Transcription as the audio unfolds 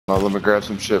Let me grab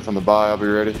some shit from the buy. I'll be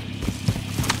ready.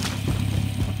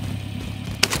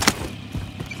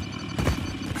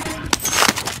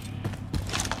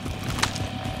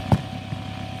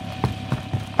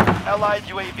 Allied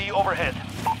UAV overhead.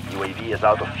 UAV is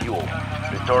out of fuel.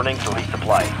 Returning to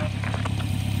resupply.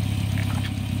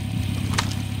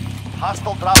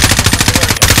 Hostile dropping into the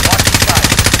area. Watch the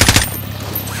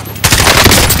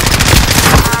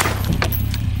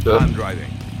sky. I'm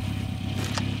driving.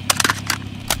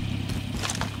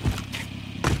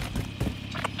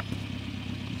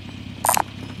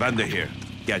 Bandit here.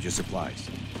 Gadget supplies.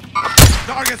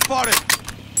 Target spotted!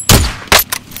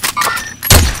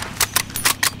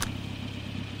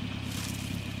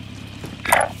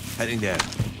 Heading there.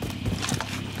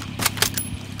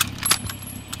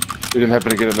 You didn't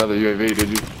happen to get another UAV, did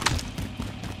you?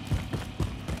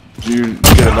 Did you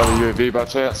get another UAV by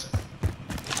chance?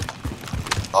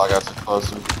 Oh, I got some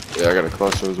cluster. Yeah, I got a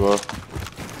cluster as well.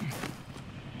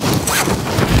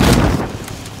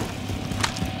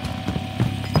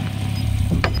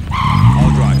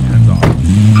 I'll drive, hands off.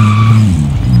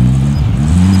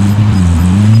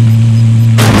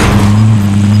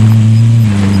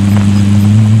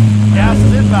 Gas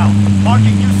is inbound.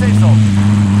 Marking new safe zone.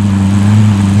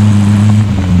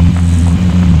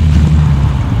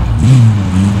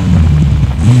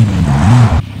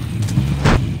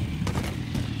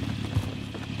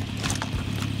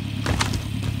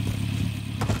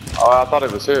 Oh, I thought he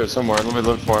was here somewhere. Let me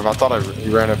look for him. I thought he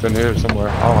ran up in here somewhere.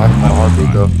 I don't have him on a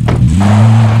heartbeat though.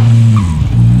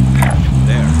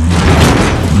 There.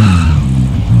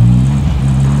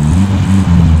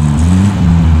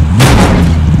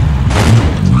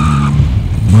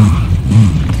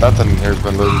 Nothing in here's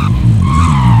been looted.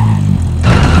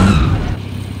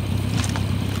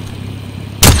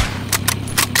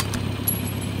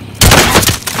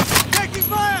 Taking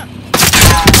fire!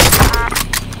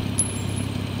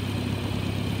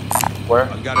 Where?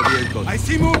 I've got a vehicle. I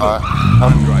see movement. I'm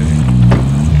I'm driving.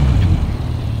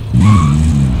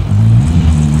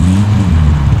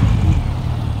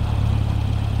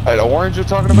 Hey, the orange you're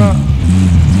talking about?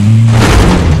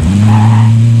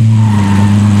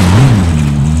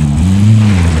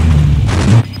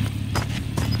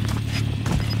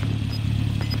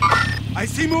 I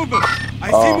see movement.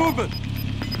 I see movement.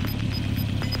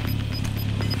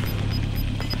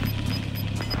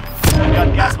 We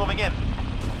got gas moving in.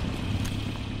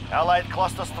 Allied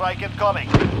cluster strike incoming.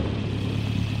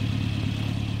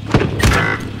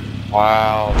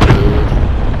 Wow, dude.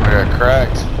 I got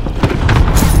cracked.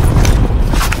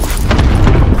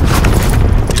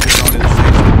 If you're not in the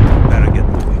safe zone, better get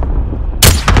moving.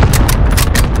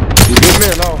 You get me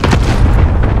or no?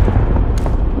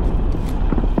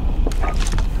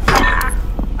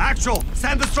 Actual,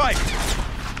 send the strike.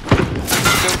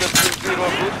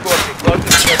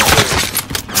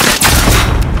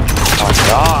 Oh my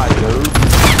god, dude.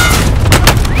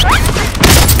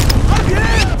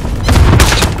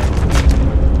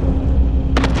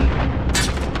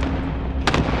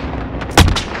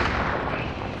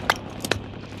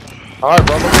 Alright,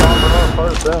 bro, let's go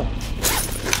first down.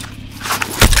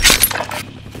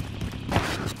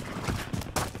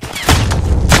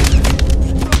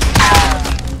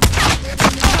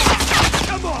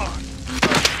 Come on.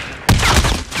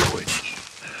 Do it.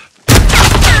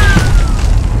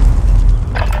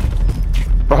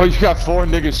 Bro, you got 4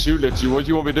 niggas shooting at you. What,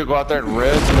 you want me to go out there and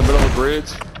res in the middle of the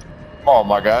bridge? Come on,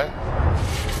 my guy.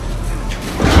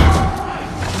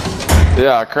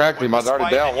 Yeah, I cracked him. I was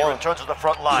already down You one. return to the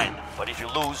front line, but if you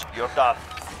lose, you're done.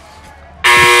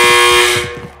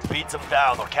 Beat them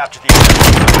down or capture the enemy.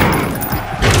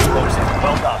 Closing.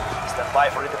 Well done. Stand by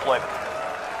for redeployment.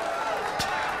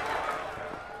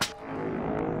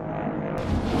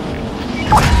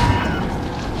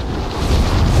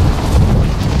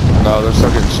 No, they're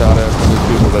still getting shot at from these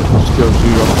people that just killed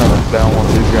you. I'm trying to down one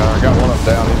of these guys. I got one up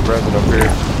down. He's resin up here.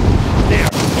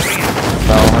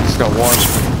 No, I just got one.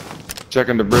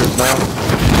 Checking the bridge now.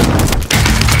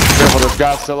 Careful, this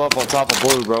guy's still up on top of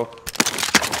blue, bro.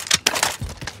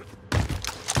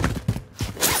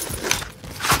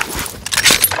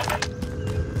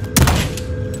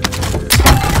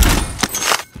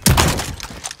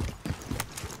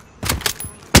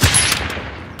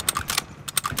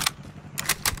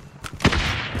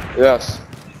 Yes.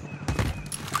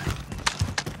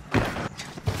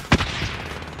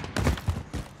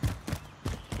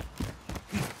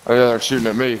 Oh yeah, they're shooting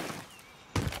at me.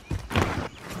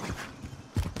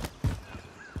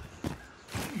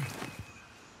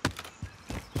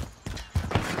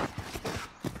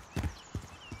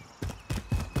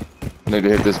 I need to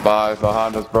hit this buy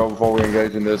behind us, bro, before we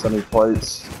engage in this. I need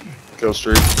plates. Kill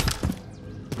streak.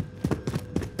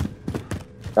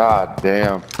 God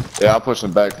damn. Yeah, I'm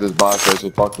pushing back to this buy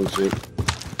station. Fuck this shit.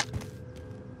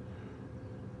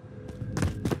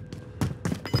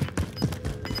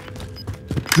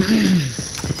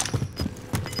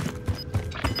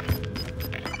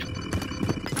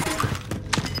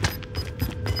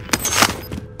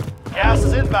 Gas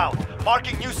is inbound.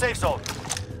 Marking new safe zone.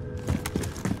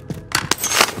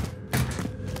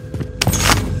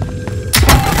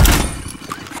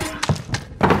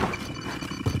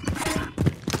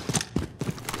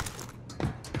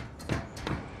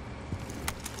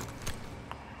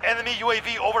 Enemy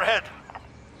UAV overhead.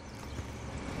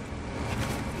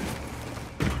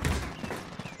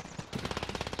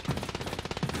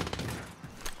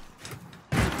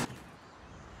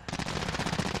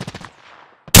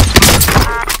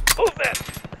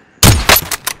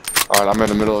 Alright, I'm in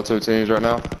the middle of two teams right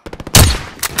now.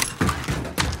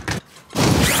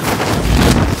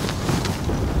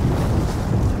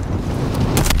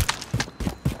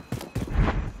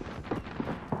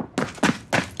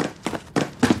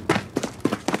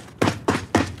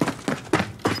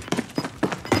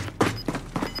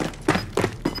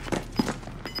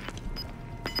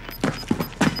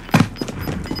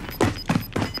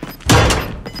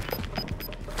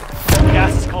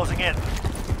 Gas is closing in.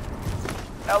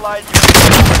 Allied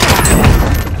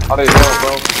I need help,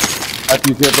 bro. After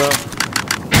you get, bro.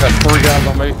 Got 3 guys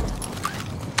on me.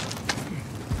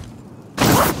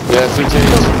 Yeah, 2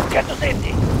 teams. Get to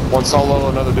safety. 1 solo,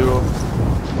 another duo.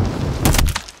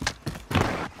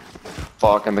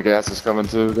 Fuck, and the gas is coming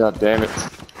too. God damn it.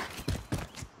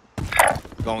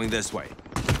 Going this way.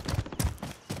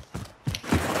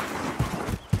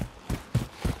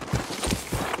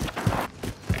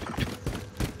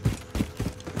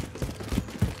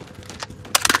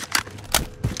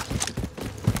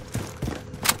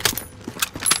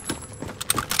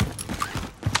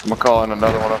 I'm gonna call in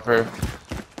another one up here.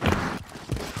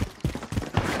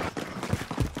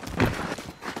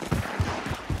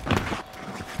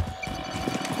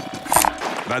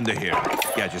 Banda here.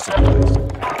 Get your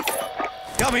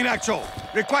supplies. Coming actual.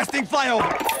 Requesting flyover.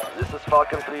 This is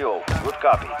Falcon 3-0. Good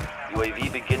copy.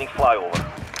 UAV beginning flyover.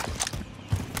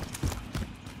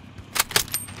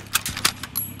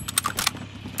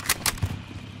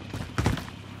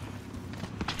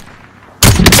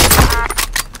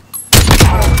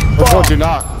 Which one you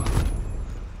knock?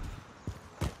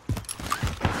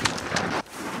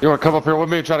 You wanna come up here with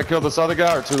me and try to kill this other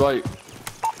guy, or too late?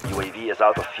 UAV is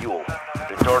out of fuel.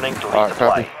 Returning to Alright,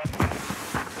 resupply. copy.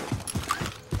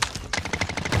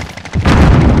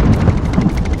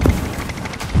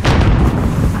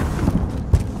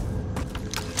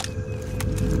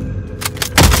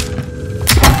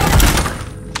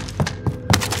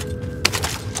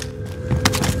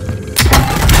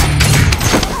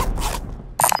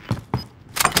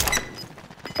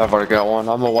 I've already got one.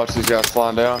 I'm gonna watch these guys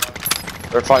flying down.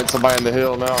 They're fighting somebody in the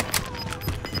hill now.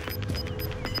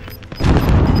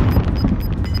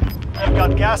 You've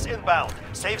got gas inbound.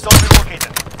 Safe zone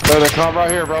relocated. There they come right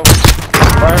here, bro.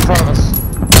 Right in front of us.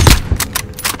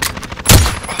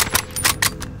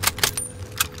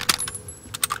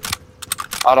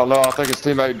 I don't know. I think his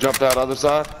teammate jumped out the other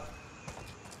side.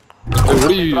 Dude, what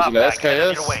are you using? Drop The back,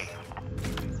 headed your SKS? way.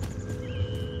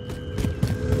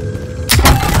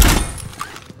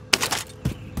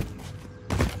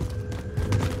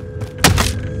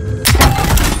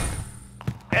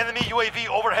 Enemy UAV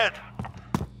overhead.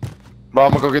 Bro,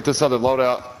 I'm gonna go get this other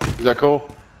loadout. Is that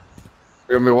cool?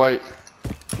 Give me wait.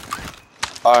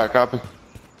 Alright, copy.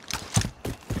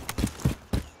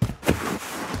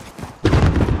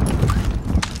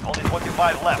 Only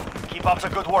 25 left. Keep up the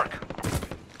good work.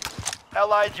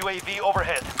 Allied UAV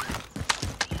overhead.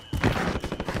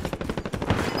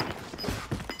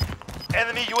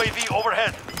 Enemy UAV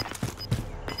overhead.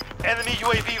 Enemy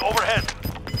UAV overhead.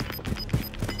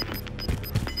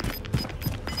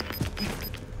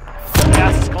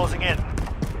 Gas is closing in.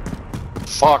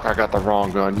 Fuck, I got the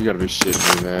wrong gun. You gotta be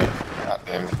shitting me, man. God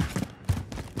damn it.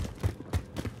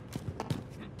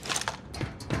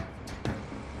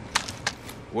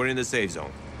 We're in the safe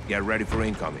zone. Get ready for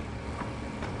incoming.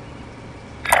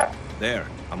 There,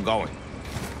 I'm going.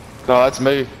 No, that's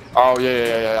me. Oh,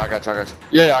 yeah. I got you.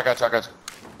 Yeah, I got you.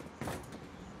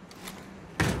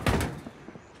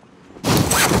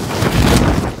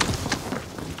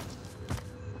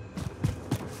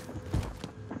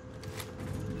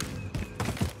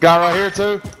 Guy right here,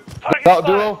 too. Dot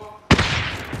duo.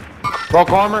 Broke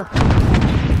armor.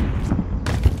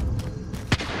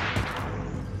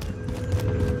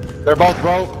 They're both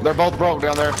broke. They're both broke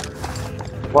down there.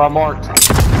 Where I marked.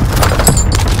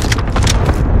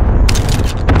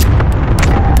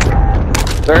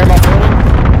 They're in my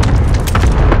building.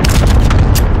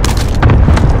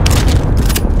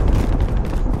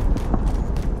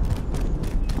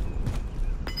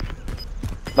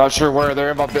 Not sure where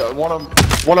they're in my building. One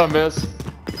of them is.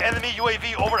 Enemy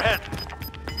UAV overhead.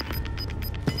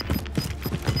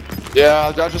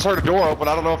 Yeah, I just heard a door open.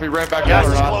 I don't know if he ran back out Gas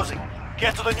or is not. closing.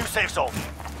 Get to the new safe zone.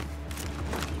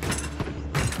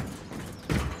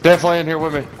 Definitely in here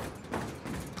with me.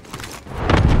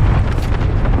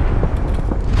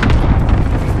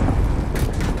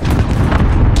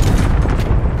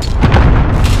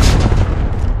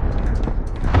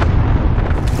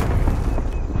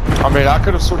 I mean, I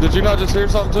could have. Did you not just hear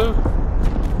something too?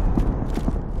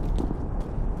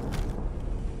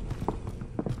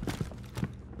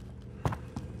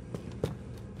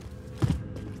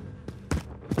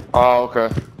 Oh, okay.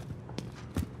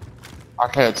 I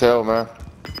can't tell, man.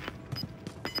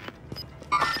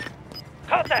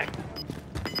 Contact.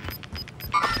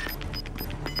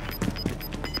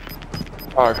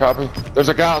 All right, copy. There's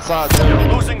a guy outside too.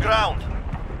 You're losing ground.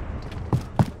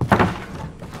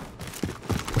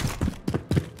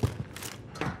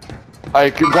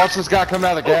 Hey, watch this guy coming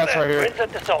out of the gas right here.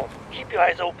 At the zone. Keep your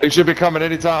eyes open. He should be coming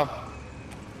anytime.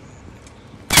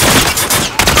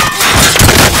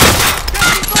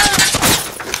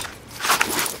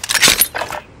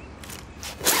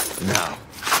 Now.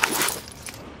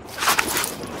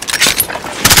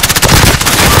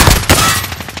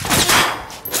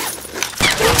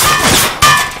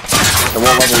 It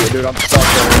won't let me, dude. I'm stuck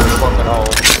there in this fucking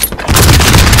hole.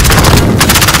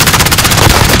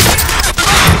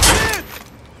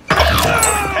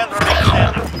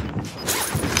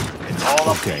 It's all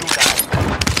up to you now.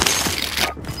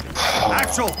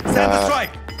 Actual, send the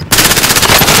strike.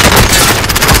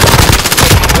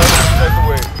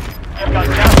 You've got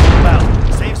gas inbound.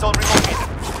 Safe zone relocated.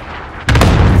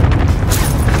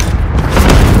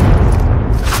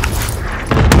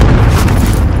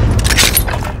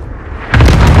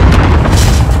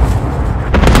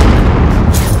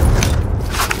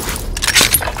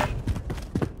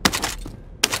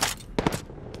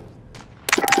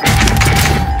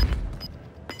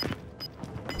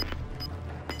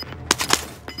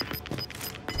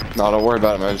 No, don't worry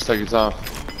about it, man. Just take your time.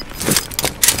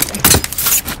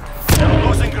 You're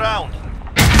losing ground.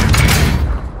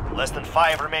 Less than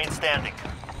 5 remain standing.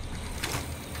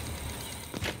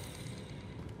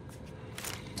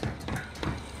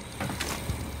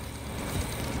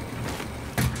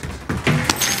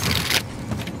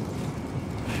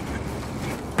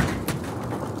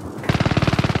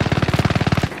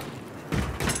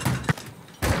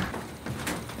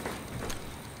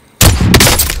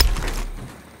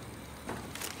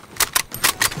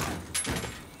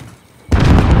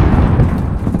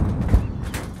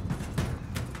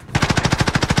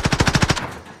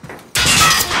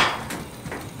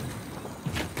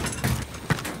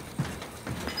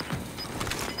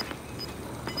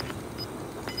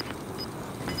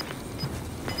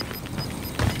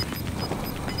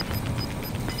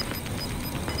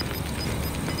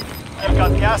 You've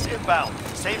got gas inbound.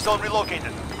 Safe zone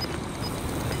relocated.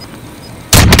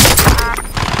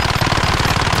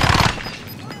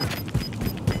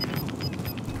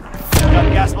 You've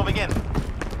got gas moving in.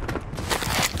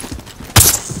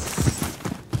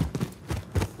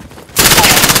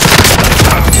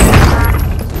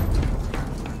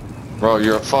 Bro,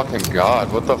 you're a fucking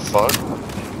god. What the fuck?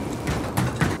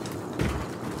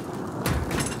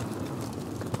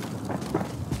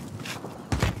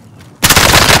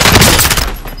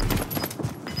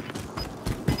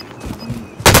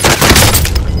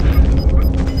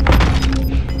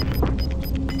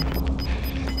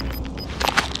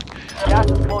 Gas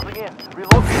is closing in.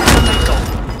 Relocate to the safe zone.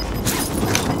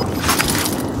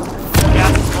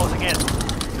 Gas is closing in.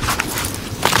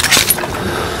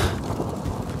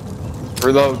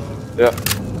 Reload. Yeah.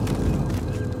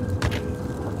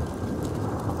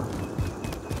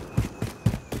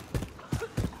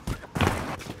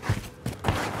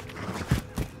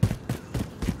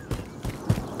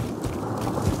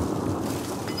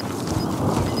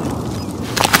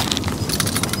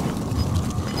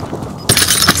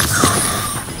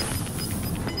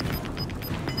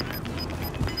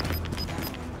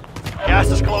 Gas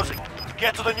is closing.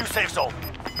 Get to the new safe zone.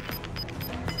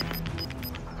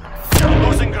 You're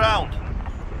losing ground.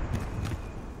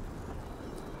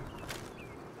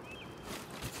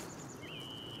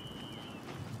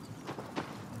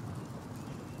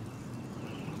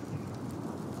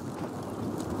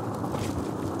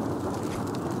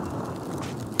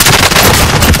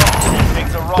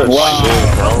 Things are wrong. Wow,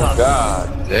 bro.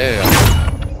 God damn.